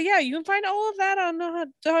 But yeah, you can find all of that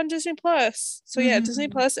on Disney Plus. So yeah, Disney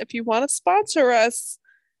Plus, if you want to sponsor us,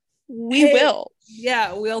 we will.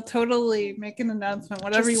 Yeah, we'll totally make an announcement,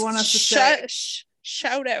 whatever you want us to say.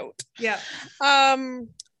 Shout out. Yeah.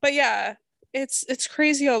 But yeah, it's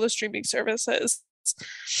crazy, all the streaming services.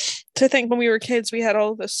 To think when we were kids, we had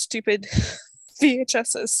all the stupid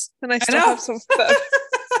VHSs, and I still have some of them.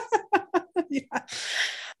 Yeah.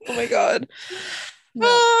 Oh my god.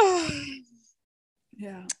 No.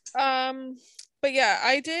 Yeah. But yeah,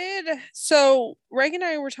 I did. So Reg and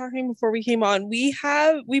I were talking before we came on. We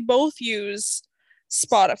both use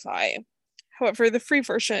Spotify. However, the free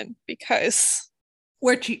version, because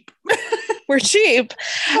we're cheap. We're cheap.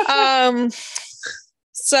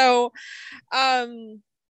 So and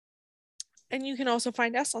you can also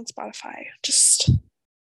find us on Spotify. Just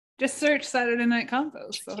search Saturday Night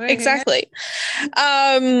Convos. So exactly.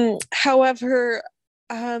 However,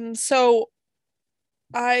 so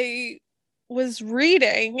I was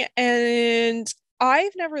reading and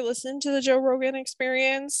I've never listened to the Joe Rogan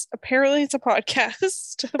Experience. Apparently it's a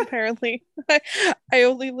podcast. Apparently I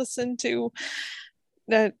only listen to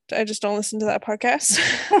that. I just don't listen to that podcast.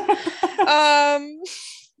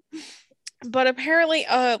 But apparently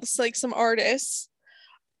it's like some artists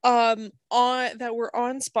on that were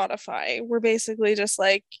on Spotify were basically just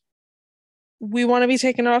like, we want to be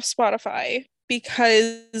taken off Spotify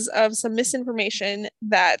because of some misinformation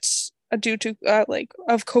that due to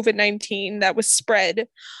of COVID-19 that was spread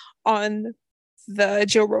on the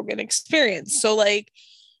Joe Rogan Experience. So like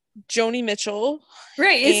Joni Mitchell,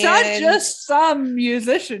 right? It's not just some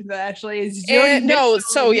musicians, actually. It's Joni Mitchell.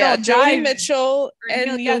 Joni Mitchell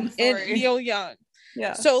and Neil Young.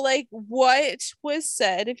 Yeah. So like what was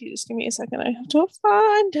said, if you just give me a second, I have to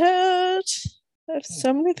find it. I have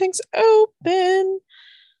so many things open.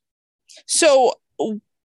 So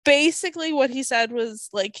basically what he said was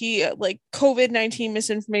like COVID-19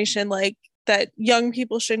 misinformation, like that young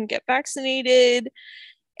people shouldn't get vaccinated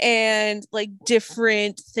and like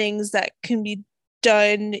different things that can be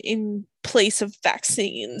done in place of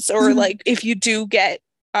vaccines, or like if you do get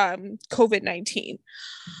COVID-19.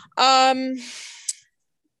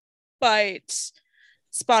 But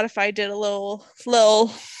Spotify did a little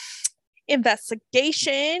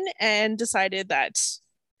investigation and decided that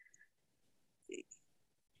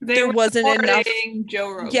there wasn't enough Joe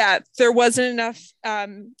Rogan. Yeah, there wasn't enough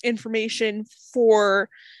information for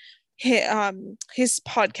his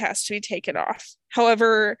podcast to be taken off.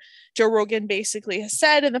 However, Joe Rogan basically has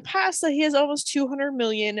said in the past that he has almost 200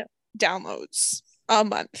 million downloads a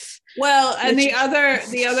month. Well, and the other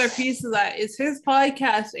piece of that is his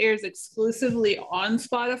podcast airs exclusively on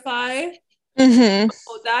Spotify. So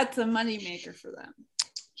that's a moneymaker for them.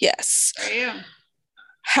 Yes. Yeah.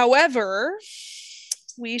 However,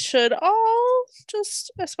 we should all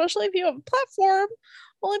just, especially if you have a platform,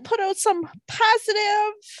 only put out some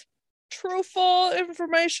positive, truthful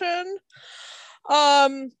information.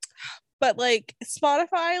 But like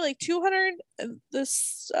Spotify, like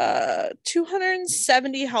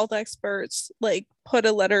 270 health experts like put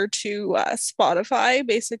a letter to Spotify,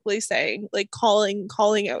 basically saying, like, calling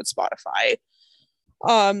out Spotify,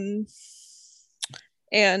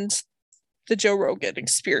 and the Joe Rogan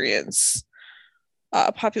Experience,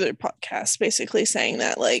 popular podcast, basically saying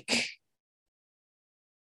that like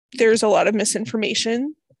there's a lot of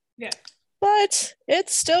misinformation. Yeah, but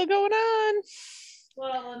it's still going on.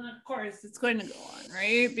 Well, and of course it's going to go on,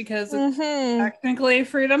 right? Because it's technically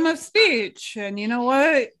freedom of speech, and you know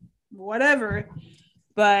what? Whatever.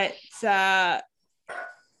 But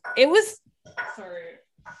it was, sorry,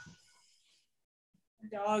 my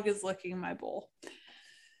dog is licking my bowl.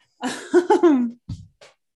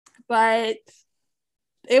 But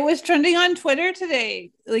it was trending on Twitter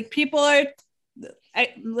today. Like, people are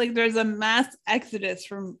like, there's a mass exodus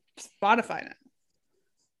from Spotify now.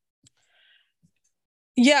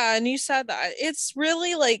 Yeah, and you said that. It's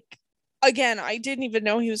really like, again, I didn't even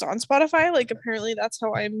know he was on Spotify. Like apparently that's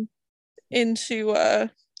how I'm into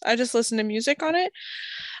I just listen to music on it.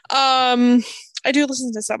 I do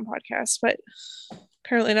listen to some podcasts, but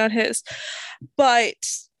apparently not his. But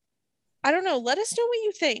I don't know, let us know what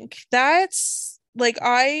you think. That's like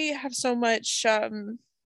I have so much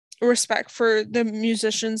respect for the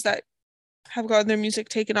musicians that have gotten their music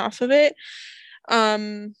taken off of it.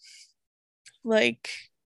 Um like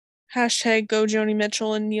hashtag go Joni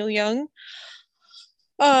Mitchell and Neil Young.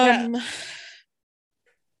 Yeah.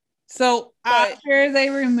 So But after they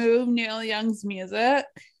removed Neil Young's music,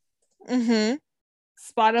 Spotify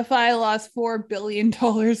lost $4 billion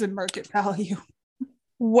in market value.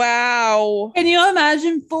 Wow. Can you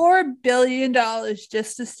imagine $4 billion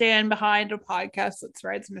just to stand behind a podcast that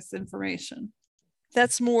spreads misinformation?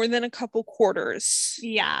 That's more than a couple quarters.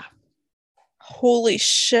 Yeah. Holy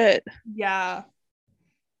shit. Yeah.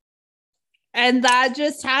 And that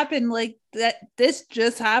just happened like that. This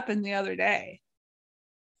just happened the other day.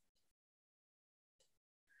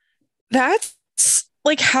 That's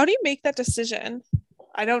like, how do you make that decision?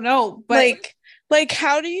 I don't know, but like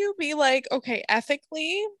how do you be like, okay,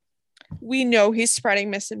 ethically, we know he's spreading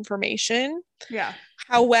misinformation. Yeah.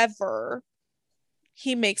 However,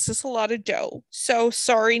 he makes us a lot of dough. So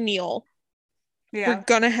sorry, Neil. Yeah. We're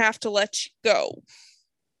gonna have to let you go.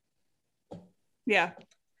 Yeah.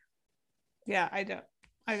 Yeah, I don't.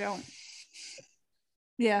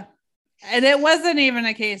 Yeah. And it wasn't even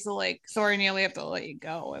a case of like, sorry, Neil, we have to let you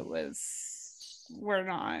go. It was, we're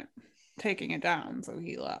not taking it down. So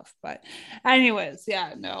he left. But anyways,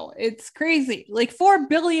 yeah, no, it's crazy. Like $4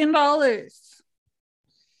 billion.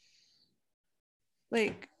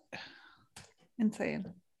 Like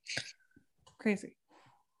insane. Crazy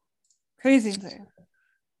insane.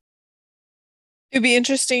 It'd be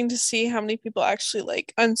interesting to see how many people actually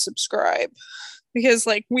like unsubscribe, because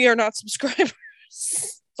like we are not subscribers.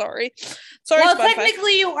 Sorry, well, Spotify.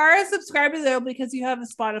 Technically you are a subscriber though, because you have a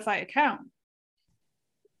Spotify account.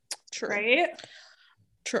 True. Right?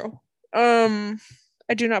 True. I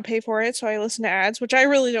do not pay for it, so I listen to ads, which I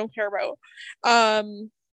really don't care about.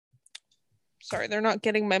 Sorry, they're not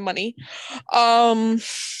getting my money.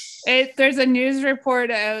 There's a news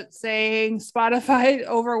report out saying Spotify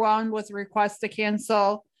overwhelmed with requests to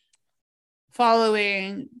cancel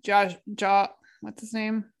following what's his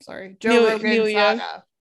name? Sorry, Joe Rogan saga.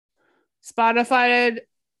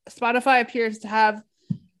 Spotify appears to have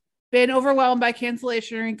been overwhelmed by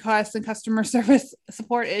cancellation requests and customer service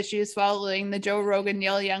support issues following the Joe Rogan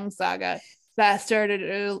Neil Young saga that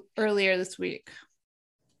started earlier this week.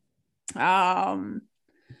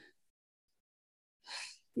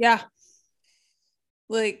 Yeah,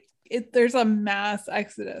 like there's a mass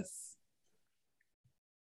exodus.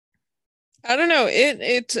 I don't know,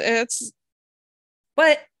 it's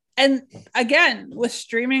but, and again with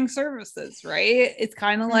streaming services, right, it's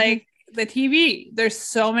kind of like the TV, there's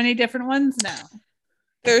so many different ones now.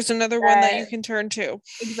 There's another one that you can turn to.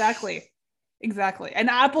 Exactly and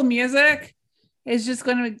Apple Music is just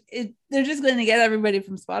gonna they're just gonna get everybody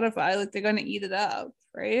from Spotify. Like they're gonna eat it up,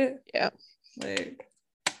 right? Yeah. Like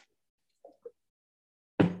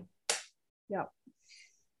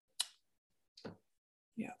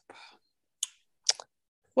Yep.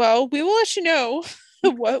 Well, we will let you know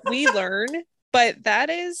what we learn, but that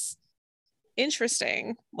is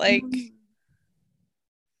interesting. Like,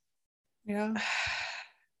 yeah.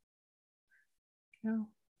 Yeah.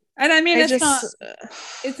 And I mean,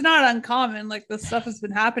 it's not uncommon. Like this stuff has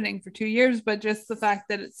been happening for 2 years, but just the fact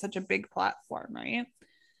that it's such a big platform, right?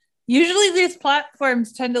 Usually these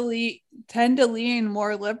platforms tend to lean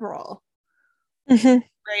more liberal,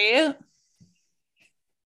 right?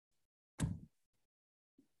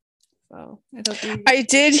 So I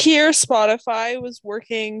did hear Spotify was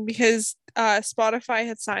working because Spotify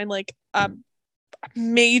had signed like a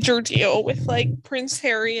major deal with like Prince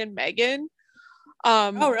Harry and Meghan.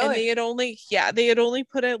 Oh, really? And they had only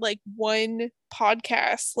put out like one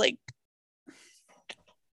podcast like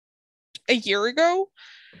a year ago.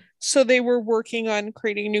 So they were working on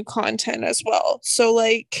creating new content as well. So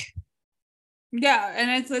like, yeah,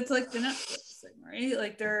 and it's like the Netflix thing, right?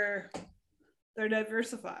 Like they're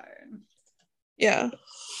diversifying. Yeah.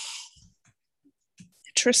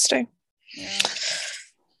 Interesting. Yeah.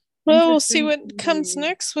 Well, we'll see what comes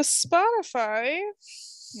next with Spotify.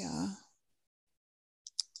 Yeah.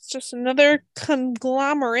 It's just another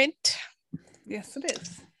conglomerate. Yes, it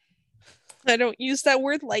is. I don't use that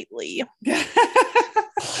word lightly.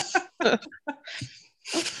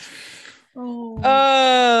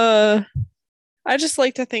 I just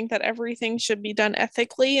like to think that everything should be done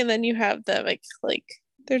ethically, and then you have the like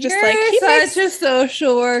They're just You're like, such a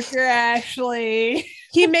social worker, Ashley.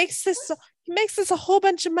 he makes this a whole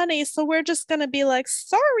bunch of money, so we're just gonna be like,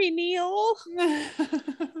 sorry, Neil.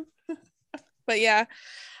 But yeah.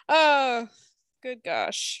 Oh, good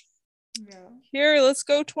gosh. Yeah. Here, let's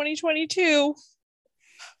go 2022.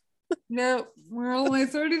 Nope, we're only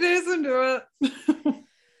 30 days into it.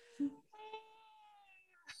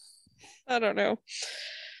 I don't know.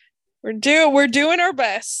 We're doing our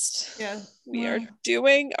best. Yeah. We are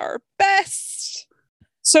doing our best.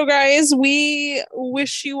 So guys, we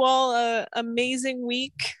wish you all an amazing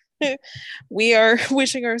week. We are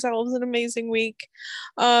wishing ourselves an amazing week.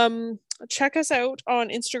 Check us out on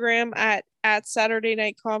Instagram at Saturday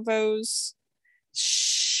Night Convos.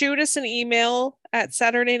 Shoot us an email at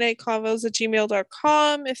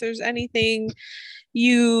saturdaynightconvos@gmail.com if there's anything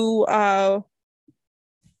you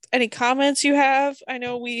any comments you have. I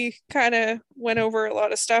know we kind of went over a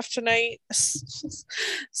lot of stuff tonight,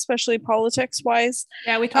 especially politics wise.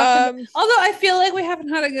 Yeah, we talked although I feel like we haven't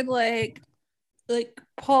had a good like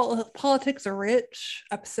politics are rich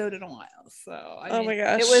episode in a while. So I mean, my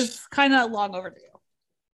gosh, it was kind of long overdue.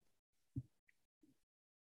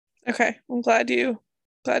 Okay, I'm glad you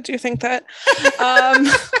think that.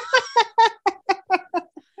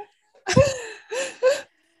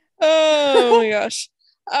 Oh my gosh.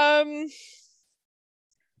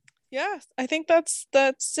 Yeah, I think that's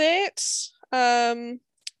it. But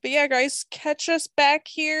yeah, guys, catch us back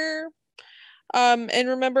here. And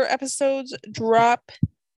remember, episodes drop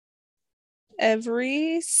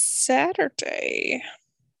every Saturday.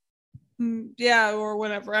 Yeah, or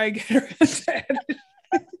whenever I get around to it.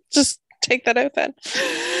 Just take that out then.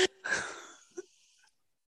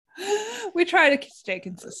 We try to stay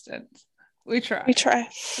consistent. We try. We try.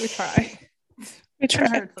 It's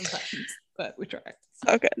hard sometimes, but we try.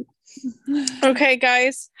 So good. Okay,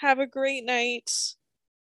 guys, have a great night.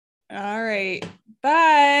 All right.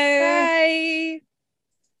 Bye. Bye.